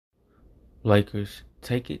Lakers,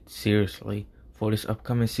 take it seriously for this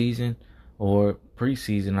upcoming season, or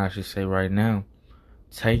preseason, I should say, right now.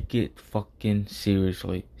 Take it fucking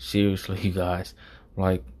seriously. Seriously, you guys.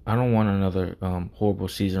 Like, I don't want another horrible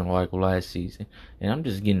season like last season. And I'm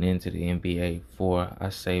just getting into the NBA for, I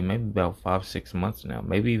say, maybe about 5, 6 months now,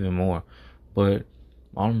 maybe even more. But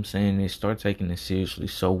all I'm saying is start taking it seriously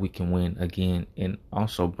so we can win again and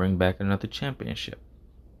also bring back another championship.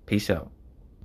 Peace out.